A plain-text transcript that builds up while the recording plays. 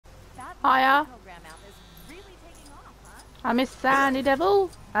Hiya. I miss Sandy Devil,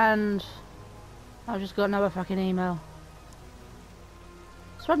 and I've just got another fucking email.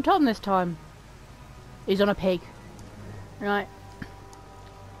 It's from Tom this time. He's on a pig. Right.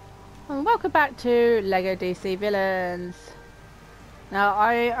 And welcome back to LEGO DC Villains. Now,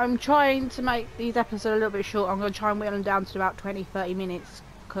 I'm trying to make these episodes a little bit short. I'm going to try and whittle them down to about 20-30 minutes.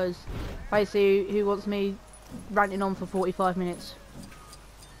 Because basically, who wants me ranting on for 45 minutes?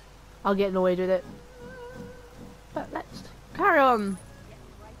 I'll get annoyed with it. But let's carry on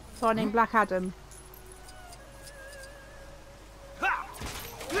finding Black Adam.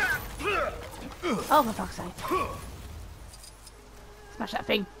 Oh, for fuck's sake. Smash that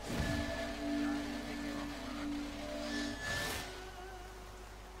thing.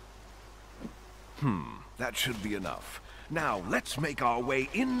 That should be enough. Now, let's make our way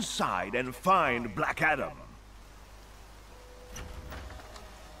inside and find Black Adam.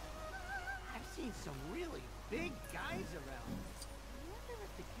 I've seen some really big guys around. I wonder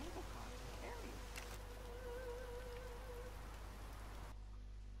if the cable car can carry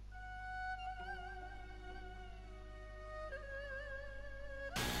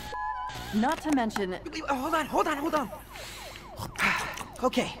him. Not to mention... Hold on.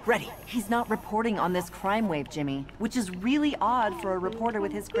 Okay, ready. He's not reporting on this crime wave, Jimmy, which is really odd for a reporter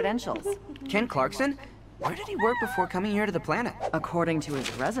with his credentials. Ken Clarkson? Where did he work before coming here to the planet? According to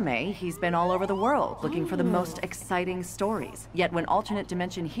his resume, he's been all over the world looking for the most exciting stories. Yet when alternate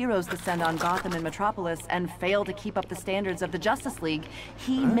dimension heroes descend on Gotham and Metropolis and fail to keep up the standards of the Justice League,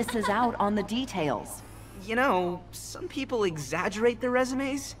 he misses out on the details. You know, some people exaggerate their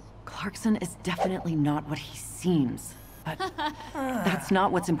resumes. Clarkson is definitely not what he seems. But that's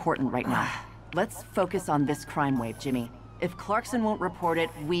not what's important right now. Let's focus on this crime wave, Jimmy. If Clarkson won't report it,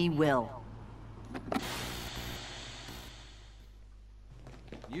 we will.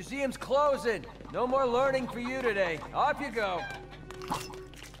 Museum's closing. No more learning for you today. Off you go.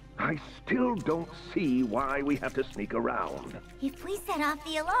 I still don't see why we have to sneak around. If we set off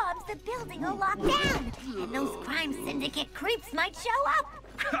the alarms, the building will lock down, and those crime syndicate creeps might show up.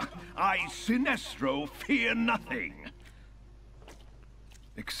 I, Sinestro, fear nothing.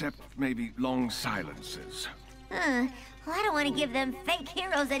 Except maybe long silences. Well, I don't want to give them fake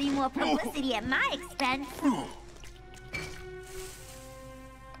heroes any more publicity at my expense.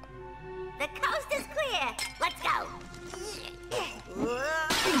 The coast is clear. Let's go.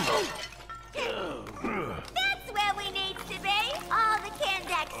 That's where we need to be. All the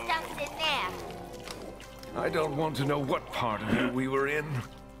Kandak stuff's in there. I don't want to know what part of you we were in.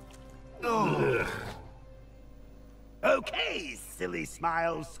 Okay, silly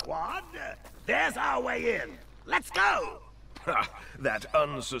smile squad. There's our way in. Let's go! That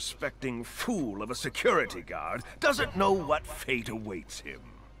unsuspecting fool of a security guard doesn't know what fate awaits him.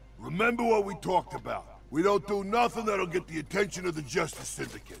 Remember what we talked about. We don't do nothing that'll get the attention of the Justice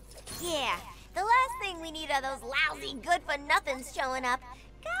Syndicate. Yeah, the last thing we need are those lousy good-for-nothings showing up.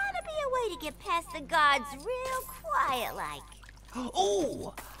 Gotta be a way to get past the guards real quiet-like.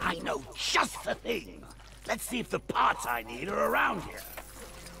 Oh, I know just the thing. Let's see if the parts I need are around here.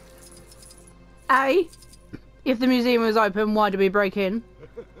 A, if the museum was open, why did we break in?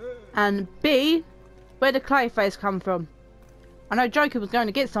 And B, where did Clayface come from? I know Joker was going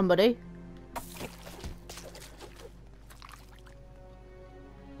to get somebody,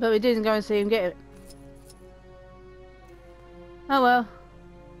 but we didn't go and see him get it. Oh well,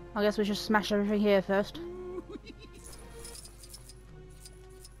 I guess we should smash everything here first.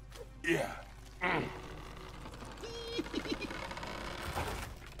 Yeah.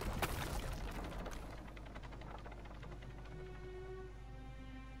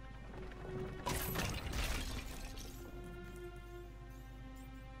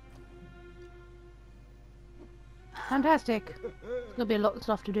 Fantastic. There's gonna be a lot of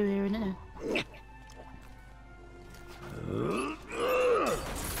stuff to do here, isn't there?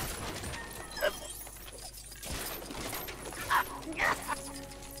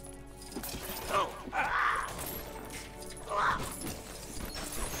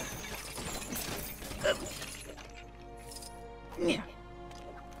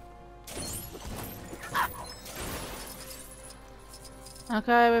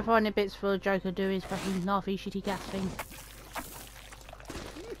 Okay, we're finding bits for Joker do his fucking nasty shitty gas thing.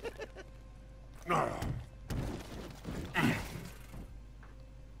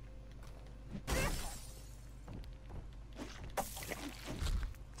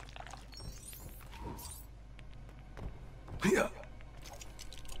 Yeah.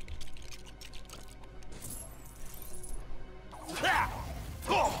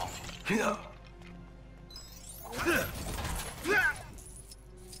 Yeah.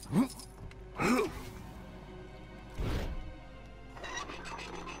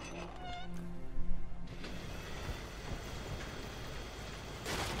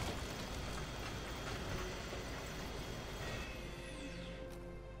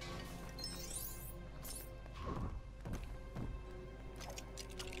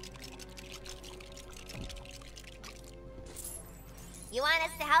 You want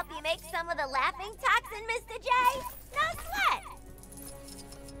us to help you make some of the laughing toxin, Mr. J? No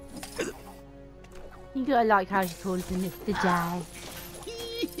sweat. You gotta like how she calls him Mr.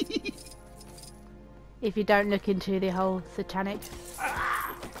 J. If you don't look into the whole satanic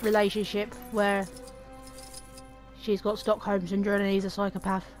relationship where she's got Stockholm syndrome and he's a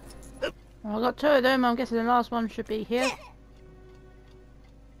psychopath. Well, I got 2 of them. I'm guessing the last one should be here.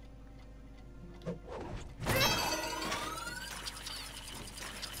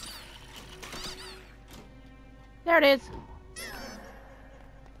 There it is.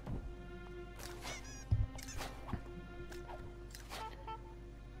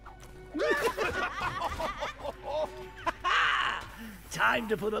 Time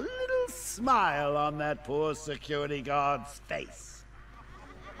to put a little smile on that poor security guard's face.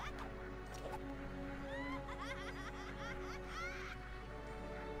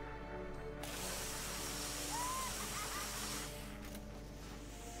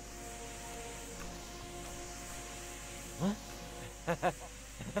 Oh.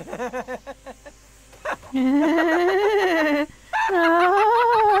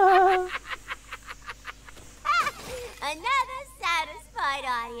 Another satisfied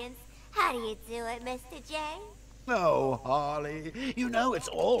audience. How do you do it, Mr. J? Oh, Harley, you know it's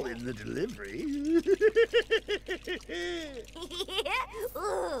all in the delivery.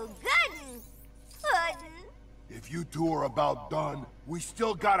 Ooh, goodin'. Puddin'. If you two are about done, we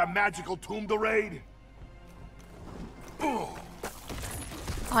still got a magical tomb to raid?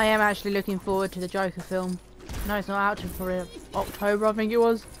 I am actually looking forward to the Joker film. No, it's not out till October, I think it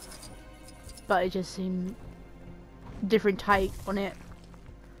was. But it just seemed different take on it.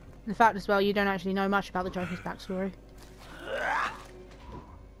 The fact as well, you don't actually know much about the Joker's backstory.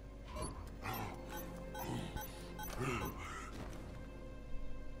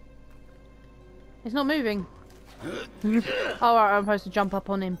 It's not moving. Oh, right, I'm supposed to jump up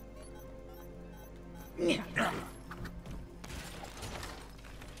on him.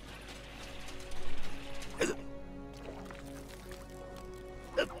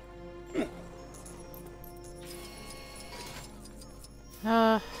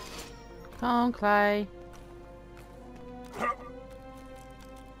 Come on, Clay.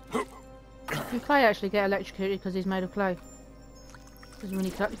 Can Clay actually get electrocuted because he's made of clay? Doesn't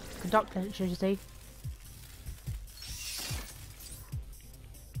really conduct electricity.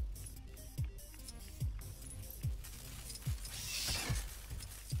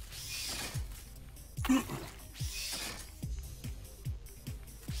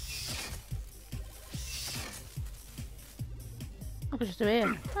 I could just do it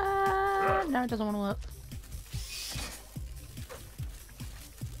here. No, it doesn't want to work.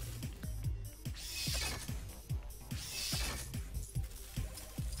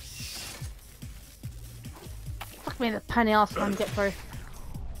 Fuck me, the penny ass trying to get through.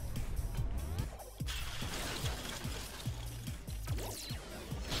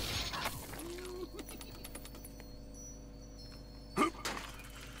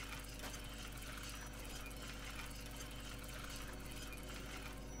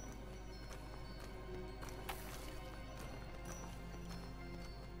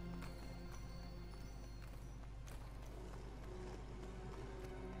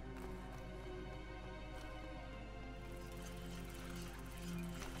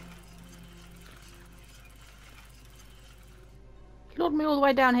 Lured me all the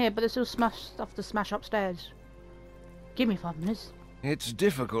way down here, but there's still stuff to smash upstairs. Give me 5 minutes. It's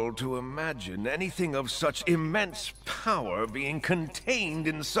difficult to imagine anything of such immense power being contained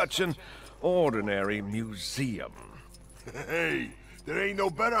in such an ordinary museum. Hey, there ain't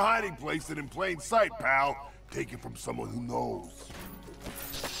no better hiding place than in plain sight, pal. Take it from someone who knows.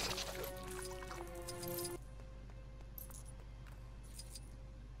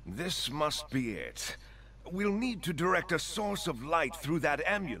 This must be it. We'll need to direct a source of light through that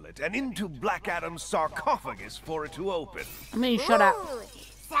amulet and into Black Adam's sarcophagus for it to open. I mean, shut up.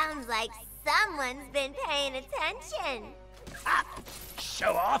 Sounds like someone's been paying attention.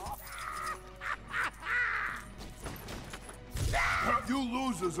 Show off. You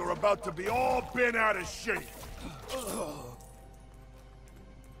losers are about to be all bent out of shape.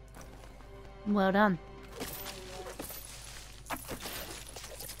 Well done.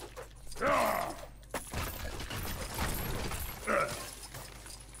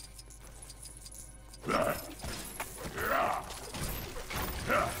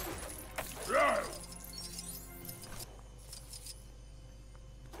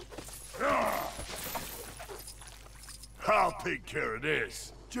 I'll take care of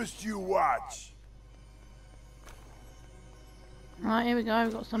this. Just you watch. Right, here we go.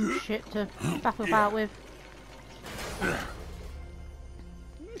 We've got some shit to faff about with.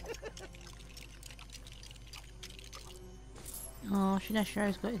 Oh,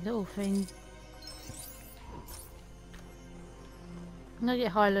 Sinestro's got his little thing. I'm gonna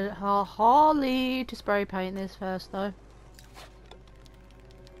get Harley to spray paint this first, though.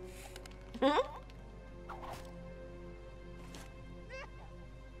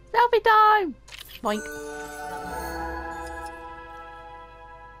 Selfie time! Boink.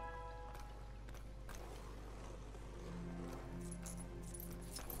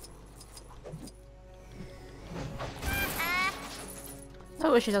 I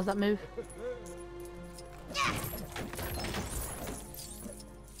wish she does that move.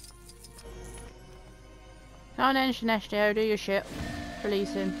 Come on in, Sinestro, do your shit.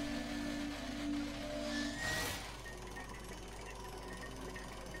 Release him.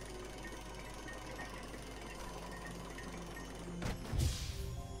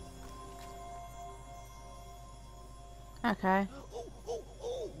 Okay.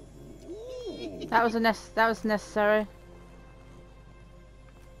 That was necessary.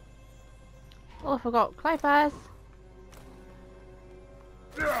 Oh, I forgot. Clay Pass.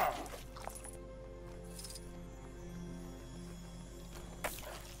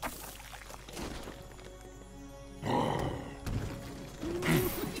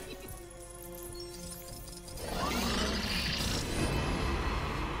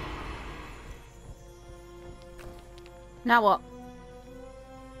 Now what?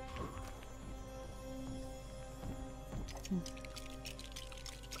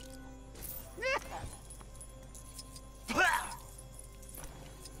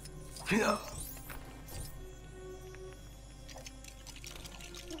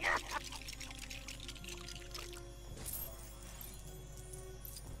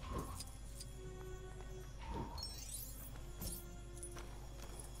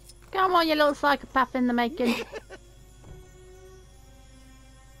 Come on, you little psychopath in the making.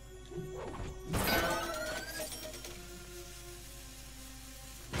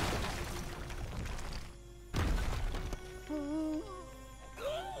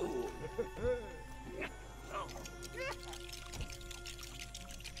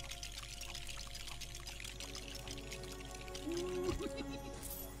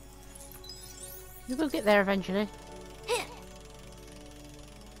 You will get there eventually.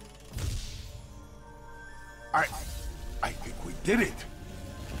 I think we did it.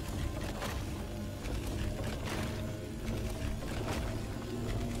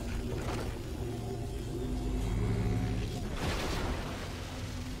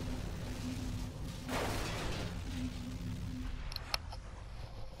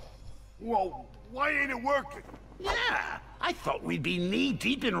 Whoa, why ain't it working? Yeah, I thought we'd be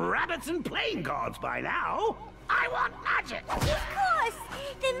knee-deep in rabbits and playing cards by now. I want magic! Of course!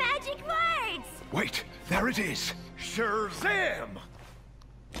 The magic words! Wait, there it is. SHAZAM!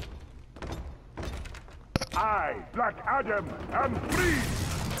 I, Black Adam, am free!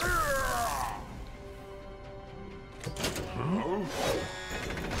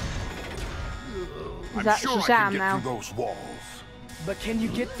 Is that sure I Shazam can get now? through those walls. But can you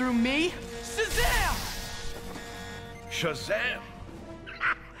get through me? SHAZAM! SHAZAM!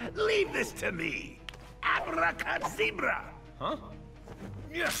 Leave this to me. Abracadabra. Huh?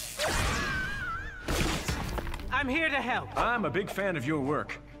 Yes! I'm here to help. I'm a big fan of your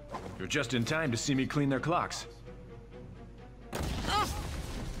work. You're just in time to see me clean their clocks.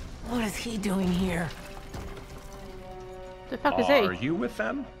 What is he doing here? The fuck is Are he? you with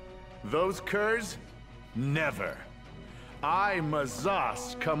them? Those curs? Never. I,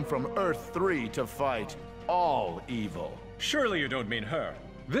 Mazas, come from Earth 3 to fight all evil. Surely you don't mean her.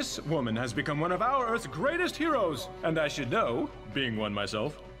 This woman has become one of our Earth's greatest heroes, and I should know, being one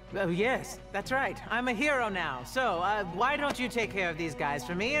myself. Oh, yes, that's right. I'm a hero now. So, why don't you take care of these guys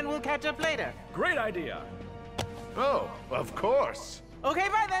for me and we'll catch up later? Great idea. Oh, of course. Okay,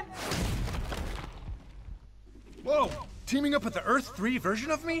 bye then. Whoa, teaming up with the Earth 3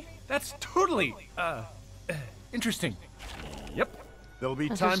 version of me? That's totally, interesting. Yep. There'll be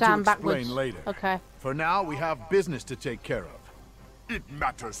That's time Shazam to explain backwards. later. Okay. For now, we have business to take care of. It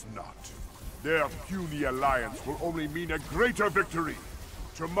matters not. Their puny alliance will only mean a greater victory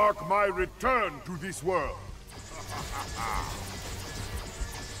to mark my return to this world.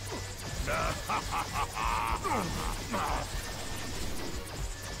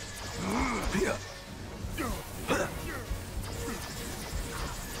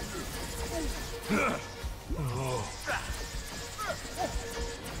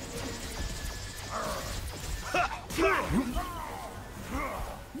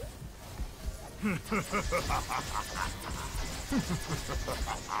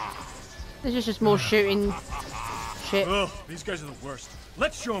 This is just more shooting shit. Oh, these guys are the worst.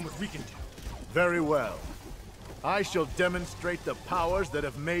 Let's show them what we can do. Very well. I shall demonstrate the powers that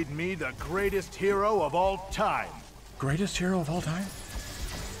have made me the greatest hero of all time. Greatest hero of all time?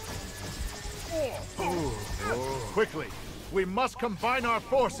 Quickly, we must combine our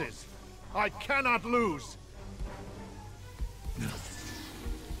forces. I cannot lose.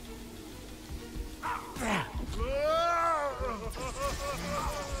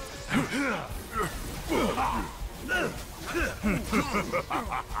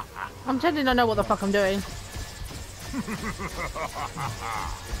 I'm tempted to know what the fuck I'm doing.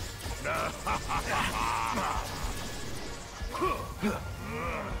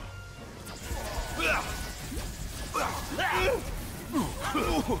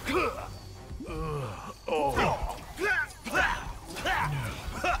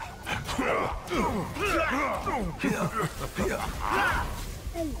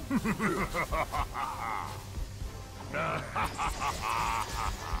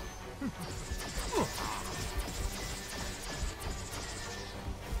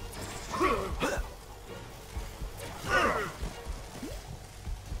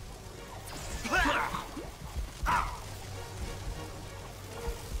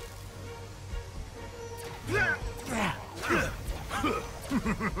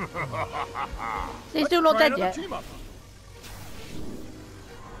 He's still not dead yet.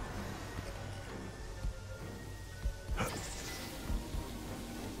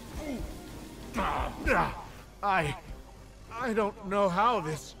 I don't know how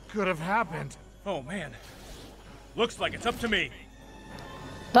this could have happened. Oh man. Looks like it's up to me.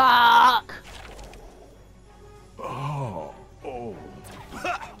 Fuck!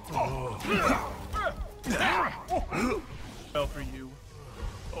 Fell for you.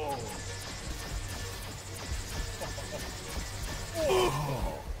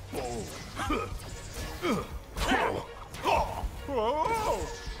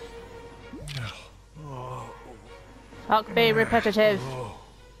 Fuck, be repetitive.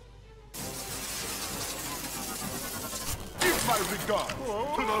 Give my regard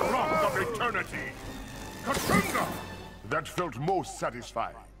to the rock of eternity. Katunga! That felt most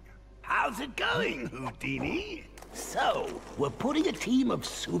satisfying. How's it going, Houdini? So, we're putting a team of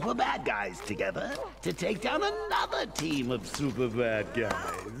super bad guys together to take down another team of super bad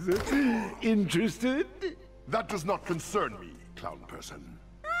guys. Interested? That does not concern me, clown person.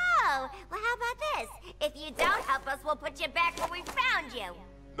 Oh, well, how about this? If you don't help us, we'll put you back where we found you.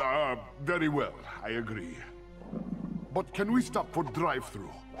 Very well, I agree. But can we stop for drive-thru?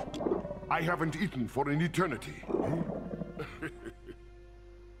 I haven't eaten for an eternity.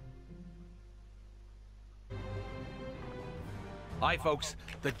 Hi, folks.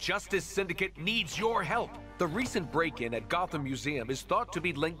 The Justice Syndicate needs your help. The recent break-in at Gotham Museum is thought to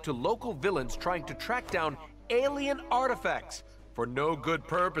be linked to local villains trying to track down alien artifacts. For no good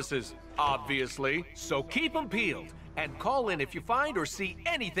purposes, obviously. So keep them peeled, and call in if you find or see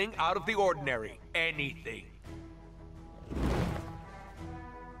anything out of the ordinary. Anything.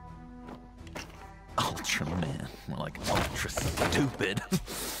 Ultraman, more like ultra stupid.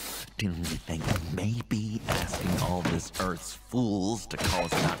 Didn't you think maybe asking all this Earth's fools to call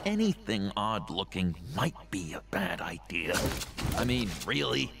us out anything odd-looking might be a bad idea? I mean,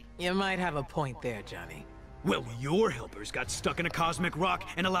 really? You might have a point there, Johnny. Well, your helpers got stuck in a cosmic rock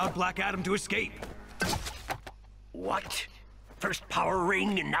and allowed Black Adam to escape. What? First power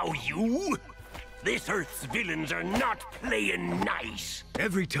ring and now you? This Earth's villains are not playing nice.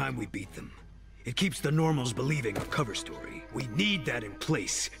 Every time we beat them, it keeps the normals believing our cover story. We need that in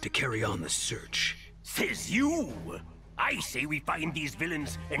place to carry on the search. Says you. I say we find these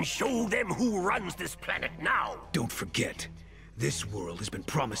villains and show them who runs this planet now. Don't forget, this world has been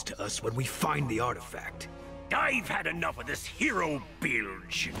promised to us when we find the artifact. I've had enough of this hero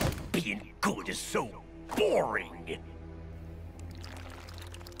bilge. Being good is so boring.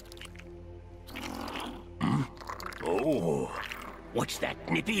 Oh, what's that,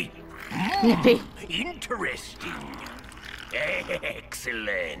 Nippy? Nippy. Interesting.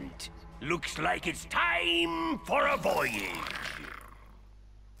 Excellent. Looks like it's time for a voyage.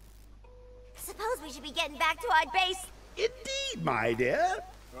 Suppose we should be getting back to our base. Indeed, my dear.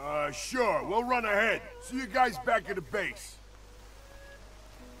 Sure, we'll run ahead. See you guys back at the base.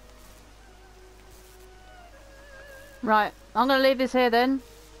 Right, I'm gonna leave this here then.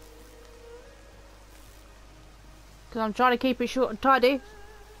 Because I'm trying to keep it short and tidy.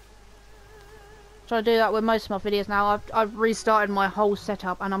 Try to do that with most of my videos now. I've restarted my whole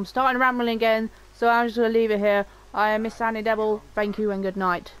setup and I'm starting rambling again. So I'm just gonna leave it here. I am Miss Sandy Devil. Thank you and good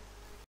night.